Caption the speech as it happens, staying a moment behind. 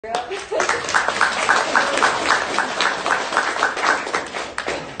Okay,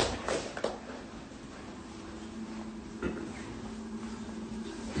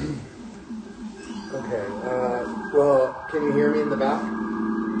 well, can you hear me in the back?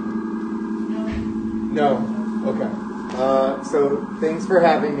 No? Okay. So, thanks for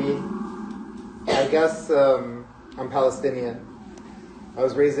having me. I guess I'm Palestinian. I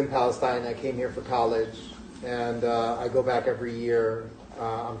was raised in Palestine. I came here for college, and I go back every year.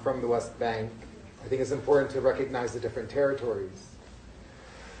 I'm from the West Bank. I think it's important to recognize the different territories,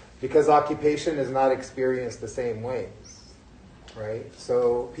 because occupation is not experienced the same ways, right?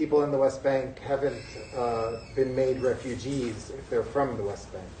 So people in the West Bank haven't been made refugees if they're from the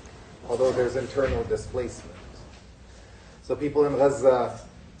West Bank, although there's internal displacement. So people in Gaza,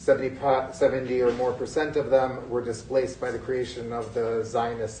 70 or more % of them were displaced by the creation of the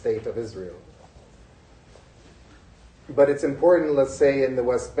Zionist state of Israel. But it's important, let's say, in the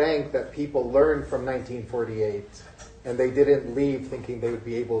West Bank that people learned from 1948 and they didn't leave thinking they would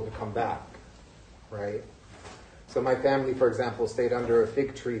be able to come back, right? So my family, for example, stayed under a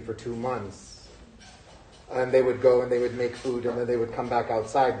fig tree for 2 months, and they would go and they would make food and then they would come back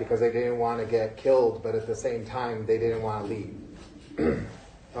outside because they didn't want to get killed, but at the same time they didn't want to leave.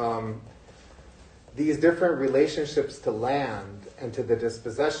 These different relationships to land and to the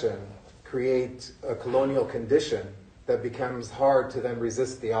dispossession create a colonial condition that becomes hard to then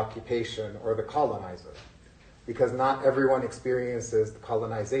resist the occupation or the colonizer, because not everyone experiences the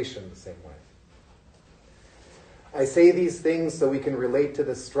colonization the same way. I say these things so we can relate to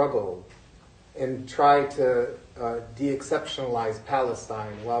the struggle and try to de-exceptionalize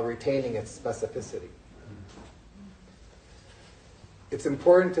Palestine while retaining its specificity. It's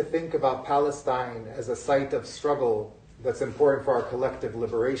important to think about Palestine as a site of struggle that's important for our collective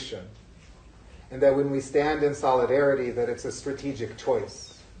liberation, and that when we stand in solidarity, that it's a strategic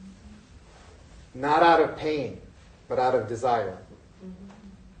choice. Not out of pain, but out of desire.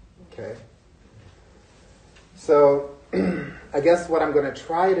 Okay? So, I guess what I'm going to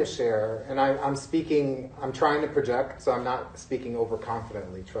try to share, and I'm trying to project, so I'm not speaking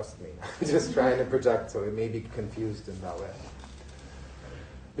overconfidently, trust me. I'm just trying to project, so it may be confused in that way.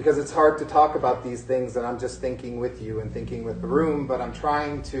 Because it's hard to talk about these things, and I'm just thinking with you and thinking with the room, but I'm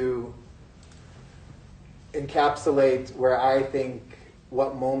trying to encapsulate where I think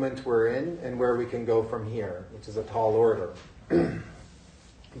what moment we're in and where we can go from here, which is a tall order.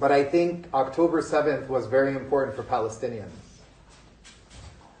 But I think October 7th was very important for Palestinians.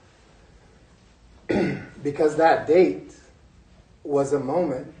 Because that date was a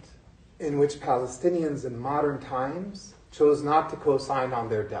moment in which Palestinians in modern times chose not to co-sign on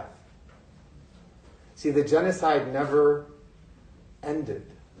their death. See, the genocide never ended.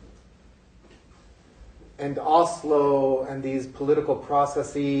 And Oslo and these political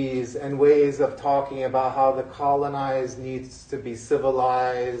processes and ways of talking about how the colonized needs to be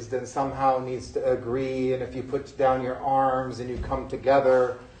civilized and somehow needs to agree, and if you put down your arms and you come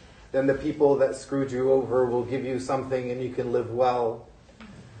together, then the people that screwed you over will give you something and you can live well.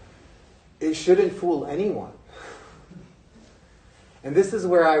 It shouldn't fool anyone. And this is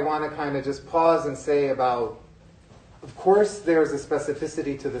where I want to kind of just pause and say about, of course there's a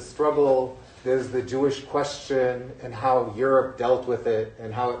specificity to the struggle. There's the Jewish question and how Europe dealt with it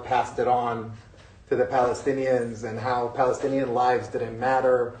and how it passed it on to the Palestinians and how Palestinian lives didn't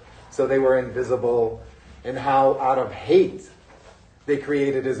matter, so they were invisible, and how out of hate they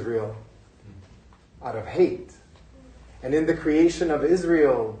created Israel. Out of hate. And in the creation of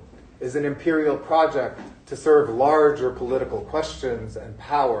Israel is an imperial project to serve larger political questions and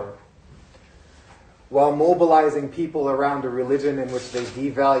power, while mobilizing people around a religion in which they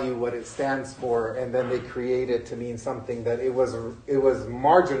devalue what it stands for, and then they create it to mean something that it was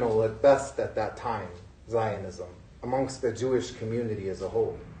marginal at best at that time, Zionism, amongst the Jewish community as a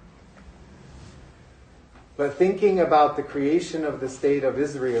whole. But thinking about the creation of the state of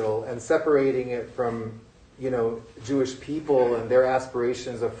Israel and separating it from, Jewish people and their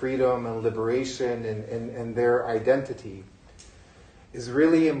aspirations of freedom and liberation and their identity is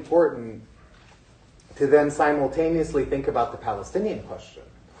really important to then simultaneously think about the Palestinian question,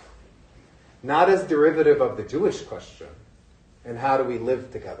 not as derivative of the Jewish question, and how do we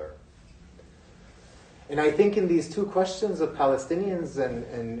live together. And I think in these two questions of Palestinians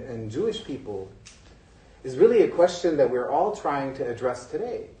and Jewish people is really a question that we're all trying to address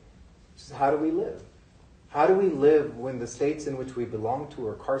today, which is how do we live? How do we live when the states in which we belong to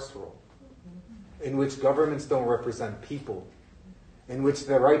are carceral, in which governments don't represent people, in which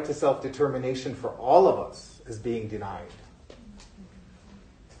the right to self-determination for all of us is being denied?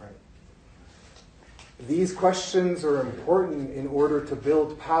 Right? These questions are important in order to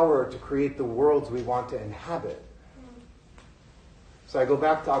build power to create the worlds we want to inhabit. So I go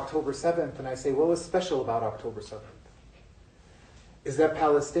back to October 7th and I say, what was special about October 7th? Is that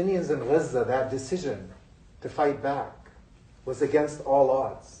Palestinians in Gaza, that decision to fight back was against all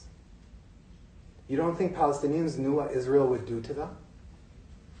odds. You don't think Palestinians knew what Israel would do to them?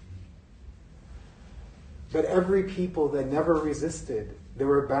 But every people that never resisted, they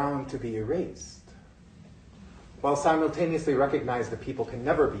were bound to be erased. While simultaneously recognize that people can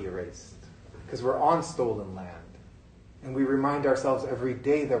never be erased, because we're on stolen land. And we remind ourselves every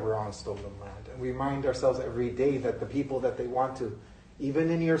day that we're on stolen land. And we remind ourselves every day that the people that they want to, even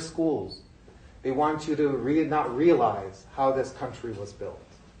in your schools, they want you to not realize how this country was built.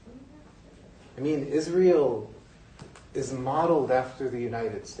 I mean, Israel is modeled after the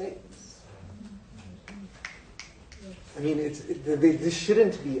United States. I mean, this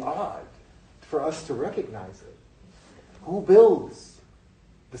shouldn't be odd for us to recognize it. Who builds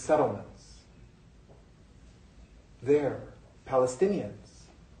the settlements? There, Palestinians.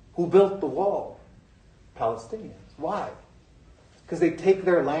 Who built the wall? Palestinians. Why? Because they take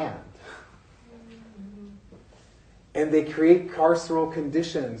their land and they create carceral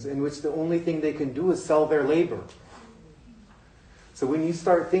conditions in which the only thing they can do is sell their labor. So when you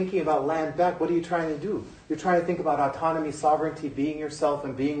start thinking about land back, what are you trying to do? You're trying to think about autonomy, sovereignty, being yourself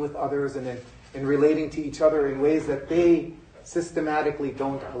and being with others and relating to each other in ways that they systematically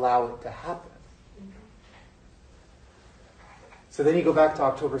don't allow it to happen. So then you go back to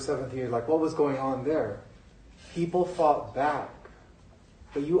October 7th and you're like, what was going on there? People fought back.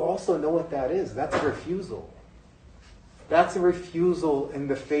 But you also know what that is. That's a refusal. That's a refusal in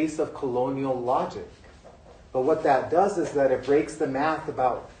the face of colonial logic. But what that does is that it breaks the math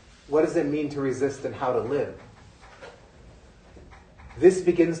about what does it mean to resist and how to live. This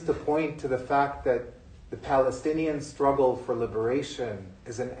begins to point to the fact that the Palestinian struggle for liberation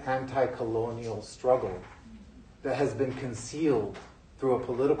is an anti-colonial struggle that has been concealed through a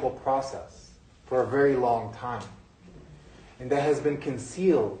political process for a very long time. And that has been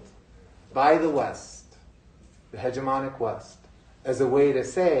concealed by the West, the hegemonic West, as a way to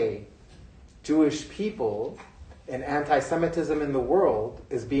say Jewish people and anti-Semitism in the world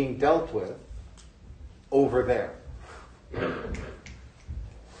is being dealt with over there.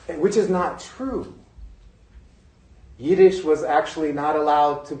 Which is not true. Yiddish was actually not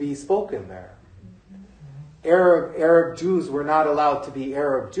allowed to be spoken there. Arab Jews were not allowed to be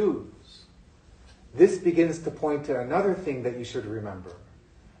Arab Jews. This begins to point to another thing that you should remember.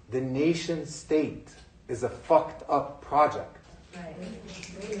 The nation state is a fucked up project.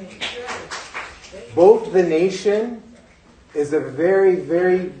 Both the nation is a very,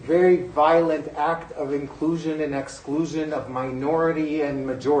 very, very violent act of inclusion and exclusion of minority and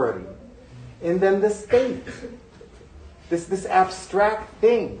majority. And then the state, this abstract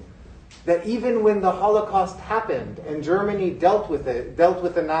thing, that even when the Holocaust happened and Germany dealt with the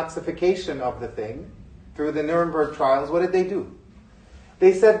Nazification of the thing through the Nuremberg trials, what did they do?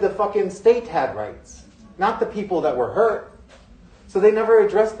 They said the fucking state had rights, not the people that were hurt. So they never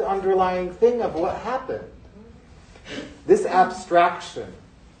addressed the underlying thing of what happened. This abstraction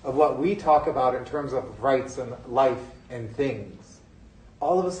of what we talk about in terms of rights and life and things,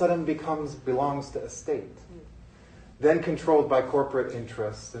 all of a sudden belongs to a state. Then controlled by corporate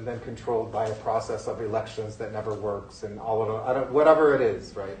interests, and then controlled by a process of elections that never works, and all of it, whatever it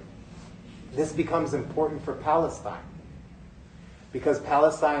is, right? This becomes important for Palestine, because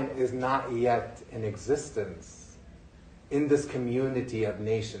Palestine is not yet in existence in this community of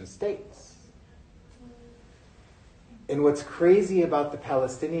nation states. And what's crazy about the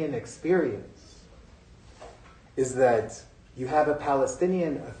Palestinian experience is that you have a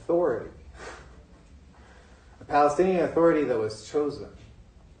Palestinian Authority. A Palestinian Authority that was chosen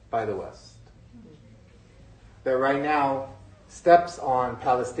by the West. That right now steps on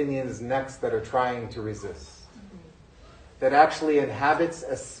Palestinians' necks that are trying to resist. That actually inhabits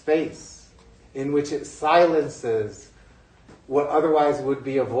a space in which it silences what otherwise would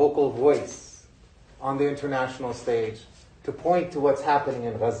be a vocal voice on the international stage to point to what's happening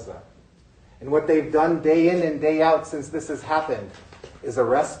in Gaza. And what they've done day in and day out since this has happened is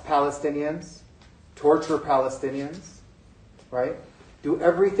arrest Palestinians, torture Palestinians, right? Do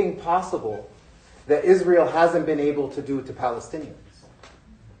everything possible that Israel hasn't been able to do to Palestinians.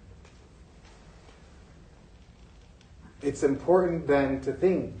 It's important then to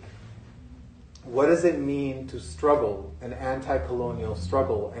think, what does it mean to struggle an anti-colonial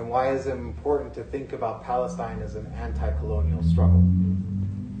struggle, and why is it important to think about Palestine as an anti-colonial struggle?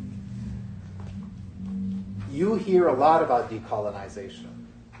 You hear a lot about decolonization.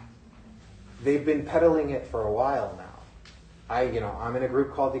 they've been peddling it for a while now. I'm in a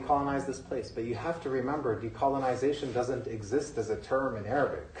group called Decolonize This Place, but you have to remember decolonization doesn't exist as a term in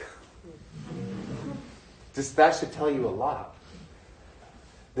Arabic. Just that should tell you a lot.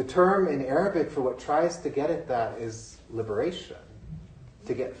 The term in Arabic for what tries to get at that is liberation,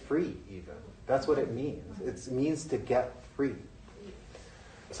 to get free even. That's what it means. It means to get free.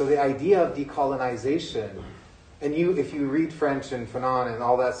 So the idea of decolonization, and if you read French and Fanon and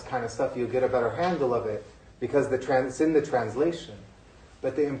all that kind of stuff, you'll get a better handle of it because it's in the translation.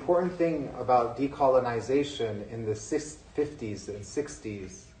 But the important thing about decolonization in the 50s and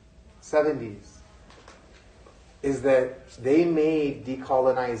 60s, 70s, is that they made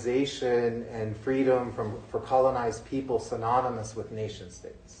decolonization and freedom for colonized people synonymous with nation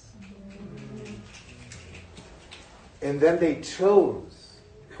states. And then they chose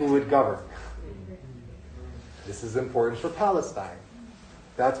who would govern. This is important for Palestine.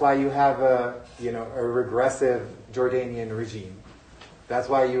 That's why you have a regressive Jordanian regime. That's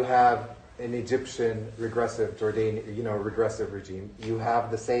why you have an Egyptian regressive regressive regime. You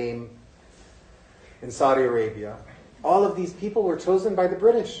have the same in Saudi Arabia. All of these people were chosen by the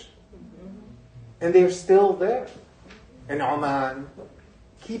British. And they're still there. And Oman,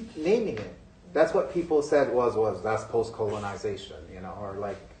 keep naming it. That's what people said that's post-colonization, or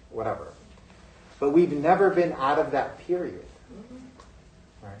like whatever. But we've never been out of that period.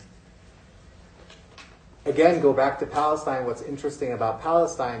 Right? Again, go back to Palestine. What's interesting about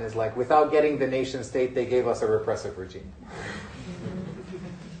Palestine is like without getting the nation state, they gave us a repressive regime.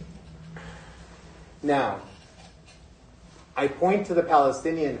 Now, I point to the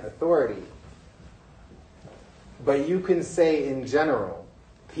Palestinian Authority, but you can say in general,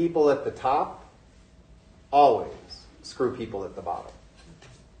 people at the top always screw people at the bottom.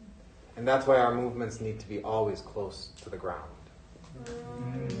 And that's why our movements need to be always close to the ground.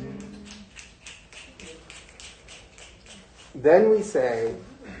 Then we say,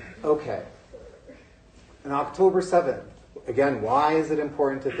 okay, on October 7th, again, why is it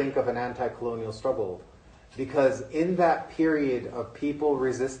important to think of an anti-colonial struggle? Because in that period of people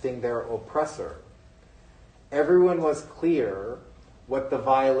resisting their oppressor, everyone was clear what the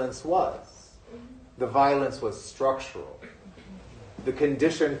violence was. The violence was structural. The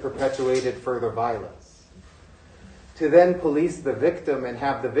condition perpetuated further violence. To then police the victim and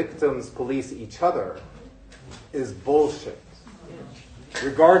have the victims police each other is bullshit,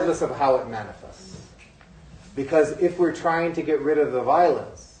 regardless of how it manifests. Because if we're trying to get rid of the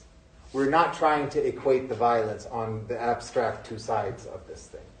violence, we're not trying to equate the violence on the abstract two sides of this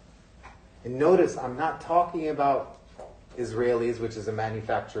thing. And notice, I'm not talking about Israelis, which is a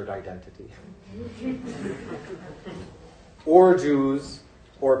manufactured identity, or Jews,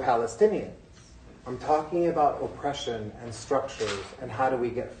 or Palestinians. I'm talking about oppression and structures, and how do we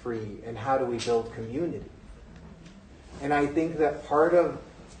get free, and how do we build community. And I think that part of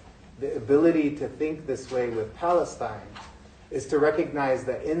the ability to think this way with Palestine is to recognize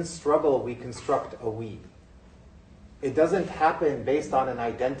that in struggle we construct a we. It doesn't happen based on an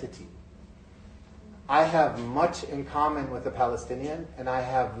identity. I have much in common with a Palestinian, and I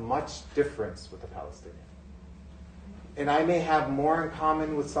have much difference with a Palestinian. And I may have more in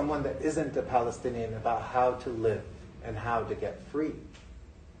common with someone that isn't a Palestinian about how to live and how to get free.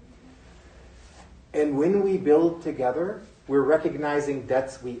 And when we build together, we're recognizing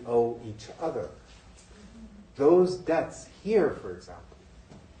debts we owe each other. Those debts here, for example.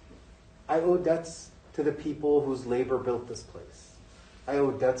 I owe debts to the people whose labor built this place. I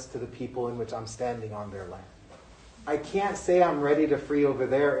owe debts to the people in which I'm standing on their land. I can't say I'm ready to free over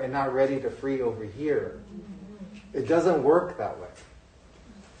there and not ready to free over here. It doesn't work that way.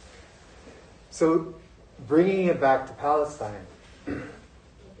 So, bringing it back to Palestine,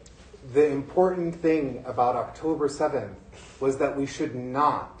 the important thing about October 7th was that we should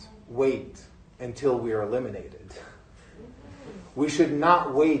not wait until we are eliminated. We should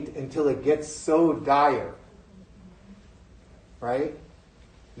not wait until it gets so dire, right?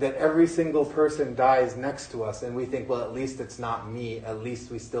 That every single person dies next to us and we think, well, at least it's not me. At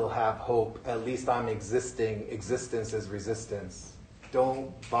least we still have hope. At least I'm existing. Existence is resistance.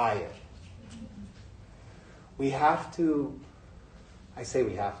 Don't buy it. We have to, I say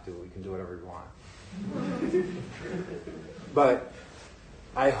we have to, we can do whatever we want. But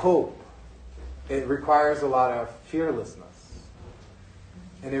I hope it requires a lot of fearlessness.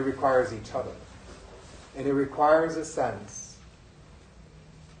 And it requires each other. And it requires a sense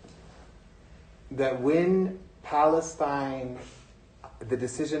that when Palestine, the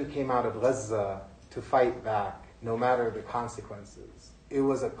decision came out of Gaza to fight back, no matter the consequences, it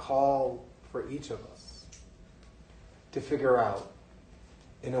was a call for each of us to figure out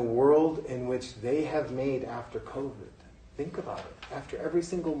in a world in which they have made after COVID. Think about it. After every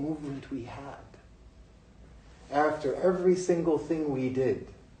single movement we had, after every single thing we did,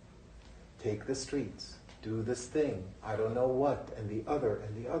 take the streets, do this thing, I don't know what, and the other,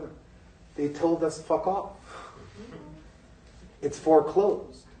 they told us, fuck off. It's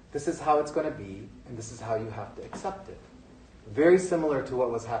foreclosed. This is how it's going to be, and this is how you have to accept it. Very similar to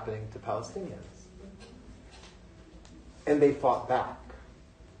what was happening to Palestinians. And they fought back.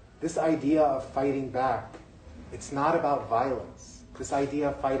 This idea of fighting back, it's not about violence. This idea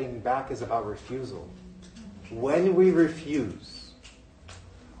of fighting back is about refusal. When we refuse,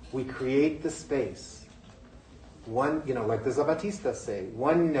 we create the space. One, like the Zapatistas say,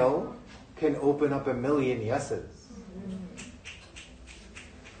 one no can open up a million yeses.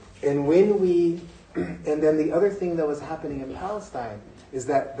 And and then the other thing that was happening in Palestine is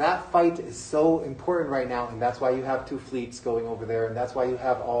that fight is so important right now, and that's why you have 2 fleets going over there, and that's why you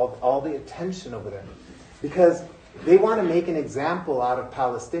have all the attention over there. Because they want to make an example out of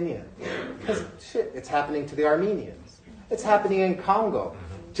Palestinians. Because, it's happening to the Armenians. It's happening in Congo.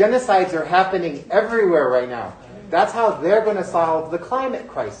 Genocides are happening everywhere right now. That's how they're going to solve the climate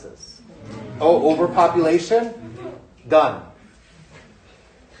crisis. Oh, overpopulation? Done.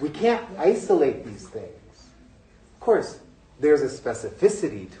 We can't isolate these things. Of course, there's a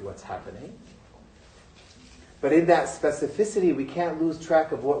specificity to what's happening. But in that specificity, we can't lose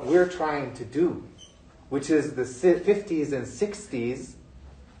track of what we're trying to do, which is the 50s and 60s,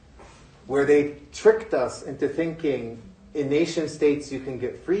 where they tricked us into thinking in nation states you can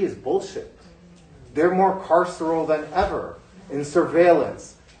get free is bullshit. They're more carceral than ever in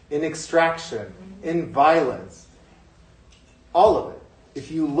surveillance, in extraction, in violence, all of it. If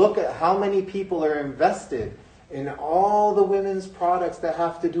you look at how many people are invested in all the women's products that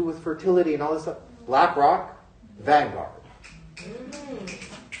have to do with fertility and all this stuff, BlackRock, Vanguard.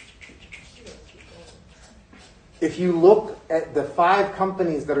 If you look at the 5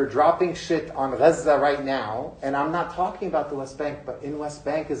 companies that are dropping shit on Gaza right now, and I'm not talking about the West Bank, but in West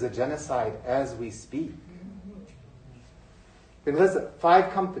Bank is a genocide as we speak. In Gaza,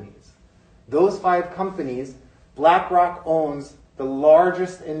 5 companies. Those 5 companies, BlackRock owns the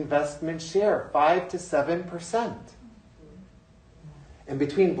largest investment share, 5 to 7%. And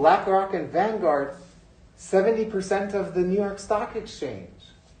between BlackRock and Vanguard, 70% of the New York Stock Exchange.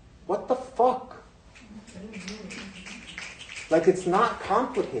 What the fuck? Like, it's not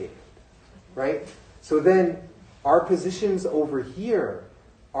complicated, right? So then our positions over here,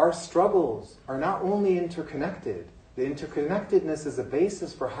 our struggles are not only interconnected, the interconnectedness is a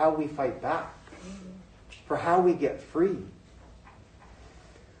basis for how we fight back, for how we get free.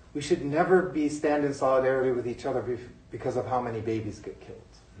 We should never stand in solidarity with each other because of how many babies get killed.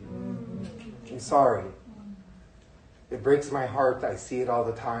 I'm sorry. It breaks my heart. I see it all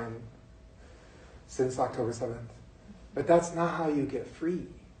the time since October 7th. But that's not how you get free.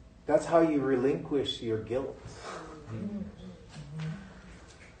 That's how you relinquish your guilt.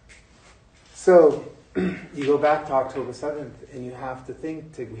 So you go back to October 7th and we have to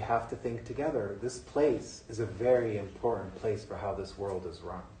think together. This place is a very important place for how this world is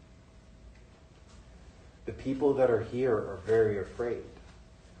run. The people that are here are very afraid.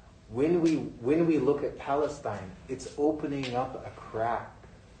 When we look at Palestine, it's opening up a crack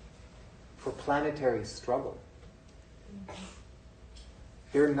for planetary struggle.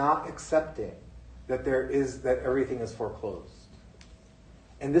 They're not accepting that everything is foreclosed.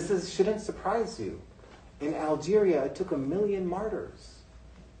 And this shouldn't surprise you. In Algeria, it took 1 million martyrs.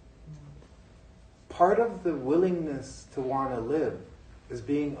 Part of the willingness to want to live is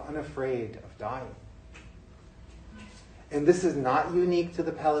being unafraid of dying. And this is not unique to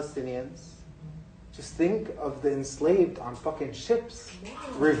the Palestinians. Just think of the enslaved on fucking ships,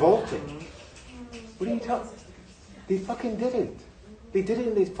 revolting. What are you talking? They fucking did it. They did it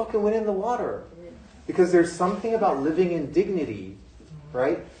and they fucking went in the water. Because there's something about living in dignity,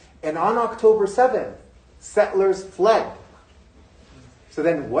 right? And on October 7th, settlers fled. So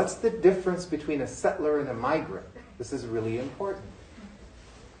then what's the difference between a settler and a migrant? This is really important.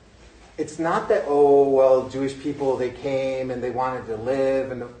 It's not that, Jewish people, they came and they wanted to live,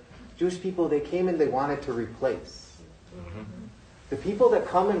 and the Jewish people, they came and they wanted to replace. The people that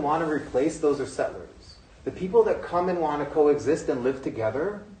come and want to replace, those are settlers. The people that come and want to coexist and live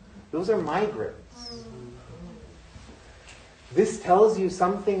together, those are migrants. This tells you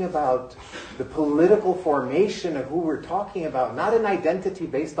something about the political formation of who we're talking about, not an identity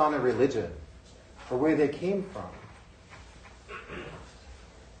based on a religion or where they came from.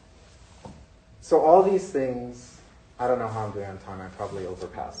 So all these things, I don't know how I'm doing on time. I probably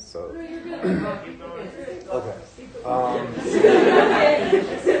overpassed. So. No, you're good. Keep going. Okay.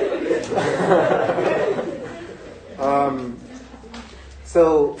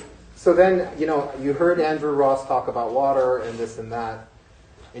 So then, you heard Andrew Ross talk about water and this and that,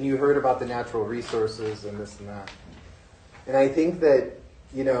 and you heard about the natural resources and this and that. And I think that,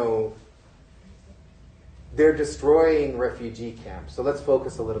 they're destroying refugee camps. So let's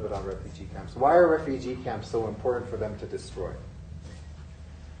focus a little bit on refugee camps. Why are refugee camps so important for them to destroy?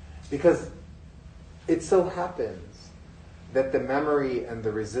 Because it so happens that the memory and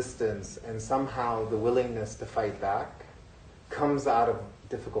the resistance and somehow the willingness to fight back comes out of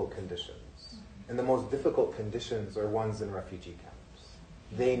difficult conditions. And the most difficult conditions are ones in refugee camps.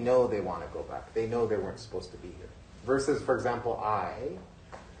 They know they want to go back. They know they weren't supposed to be here. Versus, for example,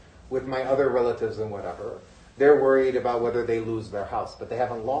 with my other relatives and whatever, they're worried about whether they lose their house, but they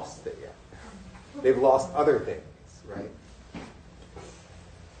haven't lost it yet. They've lost other things, right?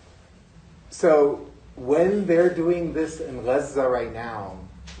 So when they're doing this in Gaza right now,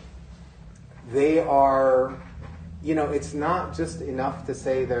 they are, it's not just enough to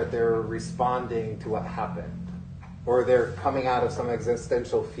say that they're responding to what happened or they're coming out of some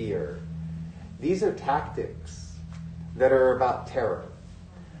existential fear. These are tactics that are about terror,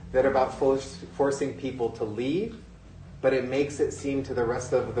 that are about forcing people to leave, but it makes it seem to the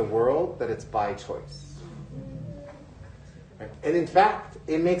rest of the world that it's by choice. Right? And in fact,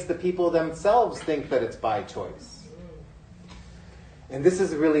 it makes the people themselves think that it's by choice. And this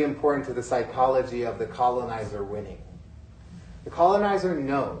is really important to the psychology of the colonizer winning. The colonizer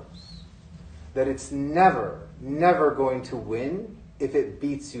knows that it's never going to win if it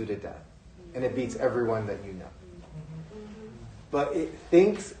beats you to death, and it beats everyone that you know. But it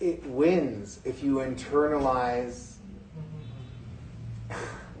thinks it wins if you internalize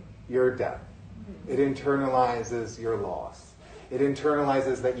your death. It internalizes your loss. It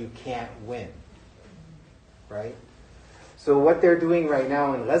internalizes that you can't win. Right? So what they're doing right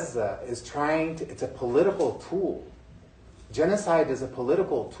now in Gaza is it's a political tool. Genocide is a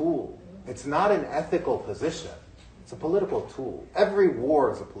political tool. It's not an ethical position. It's a political tool. Every war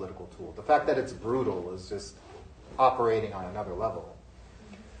is a political tool. The fact that it's brutal is just operating on another level.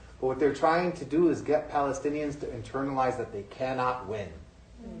 But what they're trying to do is get Palestinians to internalize that they cannot win.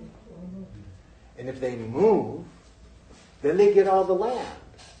 And if they move, then they get all the land.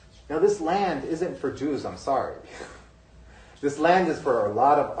 Now this land isn't for Jews, I'm sorry. This land is for a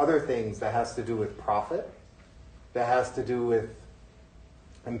lot of other things that has to do with profit, that has to do with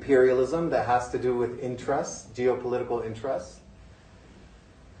imperialism, that has to do with interests, geopolitical interests.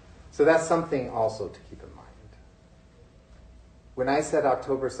 So that's something also to keep in mind. When I said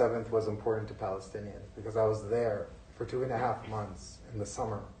October 7th was important to Palestinians, because I was there for 2.5 months in the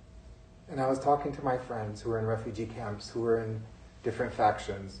summer, and I was talking to my friends who were in refugee camps, who were in different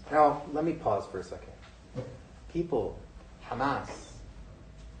factions. Now, let me pause for a second. People, Hamas,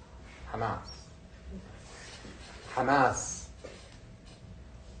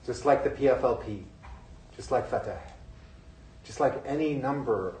 just like the PFLP, just like Fatah, just like any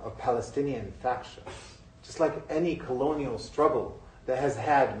number of Palestinian factions, just like any colonial struggle that has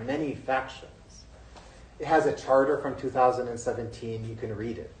had many factions. It has a charter from 2017, you can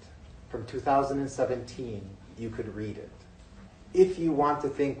read it. From 2017, you could read it. If you want to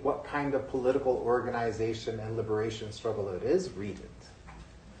think what kind of political organization and liberation struggle it is, read it.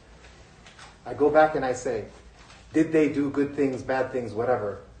 I go back and I say, did they do good things, bad things,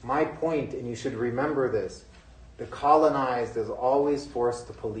 whatever? My point, and you should remember this, the colonized is always forced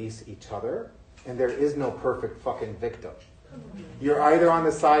to police each other, and there is no perfect fucking victim. You're either on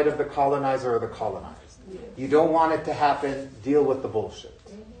the side of the colonizer or the colonized. You don't want it to happen, deal with the bullshit.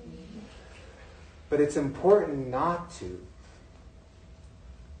 But it's important not to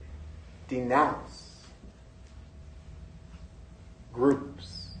denounce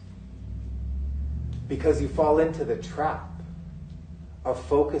groups, because you fall into the trap of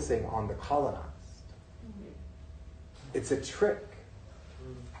focusing on the colonized. It's a trick.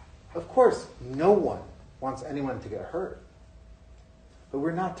 Of course, no one wants anyone to get hurt. But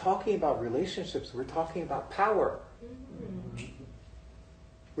we're not talking about relationships, we're talking about power.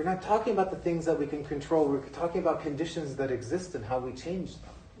 We're not talking about the things that we can control, we're talking about conditions that exist and how we change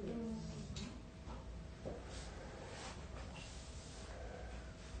them.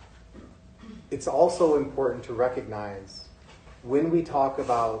 It's also important to recognize when we talk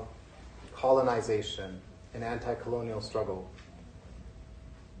about colonization and anti-colonial struggle,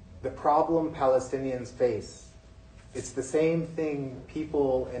 the problem Palestinians face, it's the same thing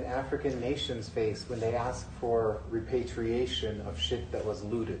people in African nations face when they ask for repatriation of shit that was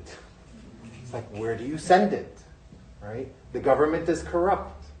looted. It's like, where do you send it? right? The government is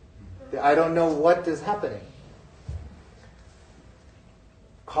corrupt. I don't know what is happening.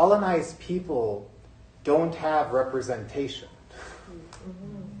 Colonized people don't have representation.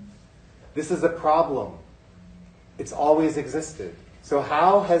 This is a problem. It's always existed. So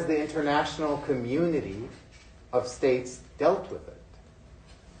how has the international community of states dealt with it?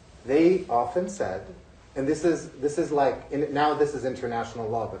 They often said, and this is like, now this is international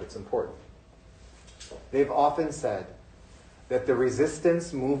law, but it's important. They've often said that the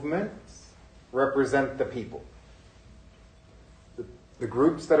resistance movements represent the people. The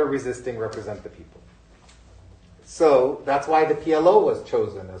groups that are resisting represent the people. So that's why the PLO was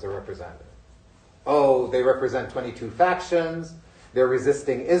chosen as a representative. Oh, they represent 22 factions. They're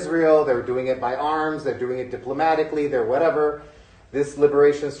resisting Israel. They're doing it by arms. They're doing it diplomatically. They're whatever. This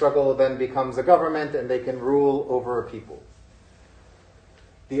liberation struggle then becomes a government and they can rule over a people.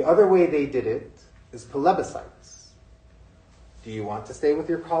 The other way they did it is plebiscites. Do you want to stay with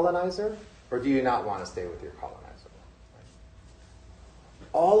your colonizer or do you not want to stay with your colonizer?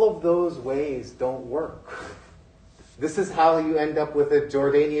 All of those ways don't work. This is how you end up with a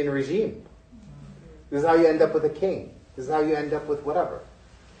Jordanian regime. This is how you end up with a king. This is how you end up with whatever.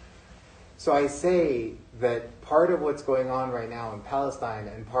 So I say that part of what's going on right now in Palestine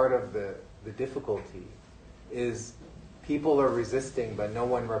and part of the difficulty is people are resisting, but no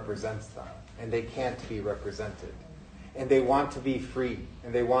one represents them. And they can't be represented. And they want to be free.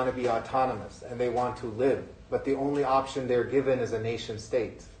 And they want to be autonomous. And they want to live. But the only option they're given is a nation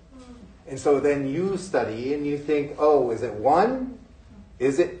state. And so then you study and you think, oh, is it one?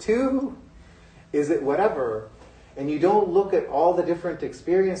 Is it two? Is it whatever? And you don't look at all the different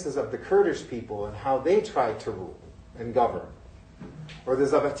experiences of the Kurdish people and how they try to rule and govern. Or the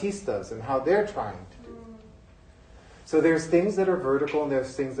Zapatistas and how they're trying to do. So there's things that are vertical and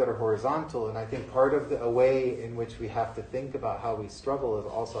there's things that are horizontal. And I think part of a way in which we have to think about how we struggle is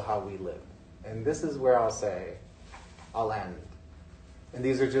also how we live. And this is where I'll say, I'll end. And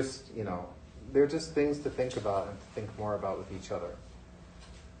these are just, they're just things to think about and to think more about with each other.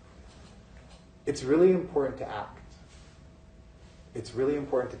 It's really important to act. It's really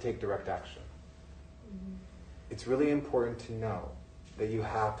important to take direct action. It's really important to know that you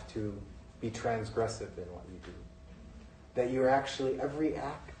have to be transgressive in what you do. That you're actually, every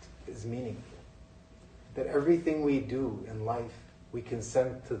act is meaningful. That everything we do in life, we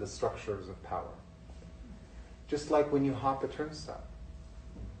consent to the structures of power. Just like when you hop a turnstile.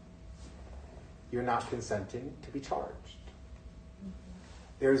 You're not consenting to be charged.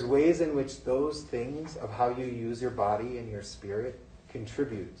 There's ways in which those things of how you use your body and your spirit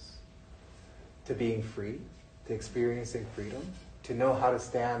contributes to being free, to experiencing freedom, to know how to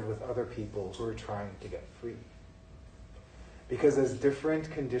stand with other people who are trying to get free. Because as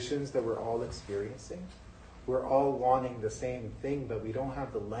different conditions that we're all experiencing, we're all wanting the same thing, but we don't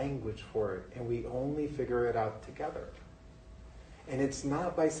have the language for it, and we only figure it out together. And it's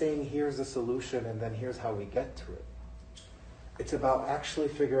not by saying, here's a solution, and then here's how we get to it. It's about actually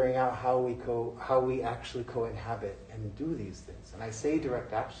figuring out how we actually co-inhabit and do these things. And I say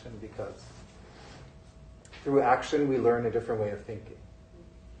direct action because through action, we learn a different way of thinking.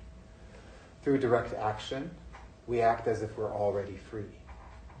 Through direct action, we act as if we're already free.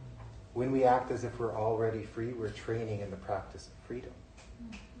 When we act as if we're already free, we're training in the practice of freedom.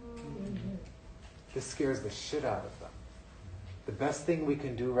 This scares the shit out of them. The best thing we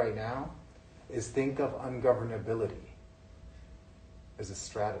can do right now is think of ungovernability as a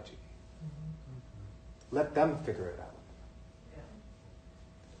strategy. Let them figure it out.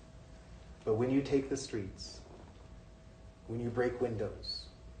 But when you take the streets, when you break windows,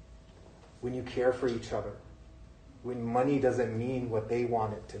 when you care for each other, when money doesn't mean what they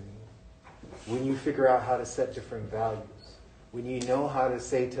want it to mean, when you figure out how to set different values, when you know how to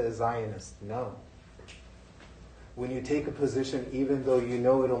say to a Zionist, no, when you take a position even though you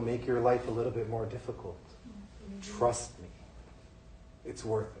know it'll make your life a little bit more difficult, trust me, it's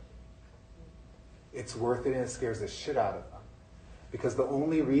worth it. It's worth it and it scares the shit out of them. Because the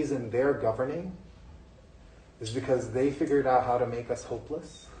only reason they're governing is because they figured out how to make us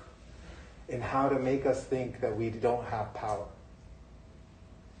hopeless and how to make us think that we don't have power.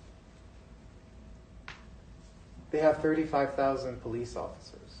 They have 35,000 police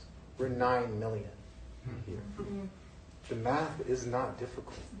officers. We're 9 million here. The math is not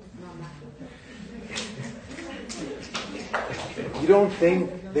difficult. You don't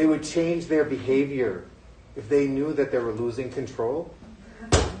think they would change their behavior if they knew that they were losing control?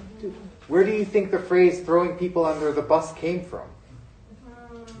 Dude, where do you think the phrase throwing people under the bus came from?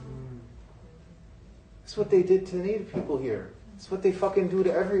 It's what they did to the native people here. It's what they fucking do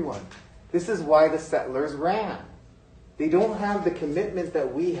to everyone. This is why the settlers ran. They don't have the commitment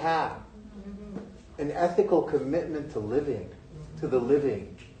that we have. An ethical commitment to living, to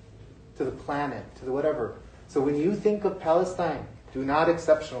the planet, to the whatever. So when you think of Palestine, do not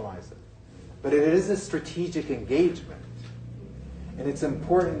exceptionalize it. But it is a strategic engagement. And it's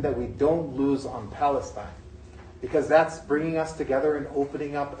important that we don't lose on Palestine. Because that's bringing us together and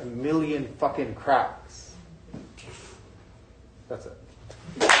opening up a million fucking cracks. That's it.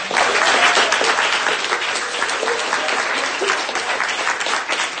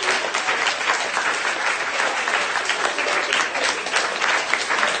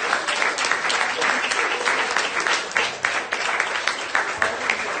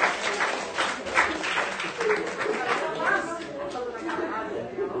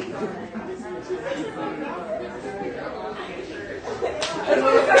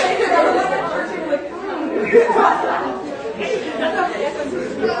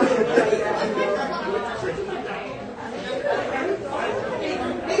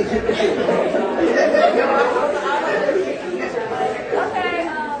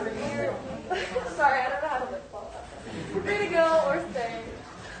 Sorry, I don't know how to lift fall up. Free to go or stay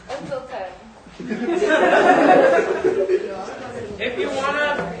until 10. If you want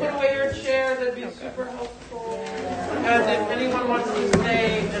to put away your chair, that'd be super helpful. And if anyone wants to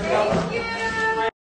stay and help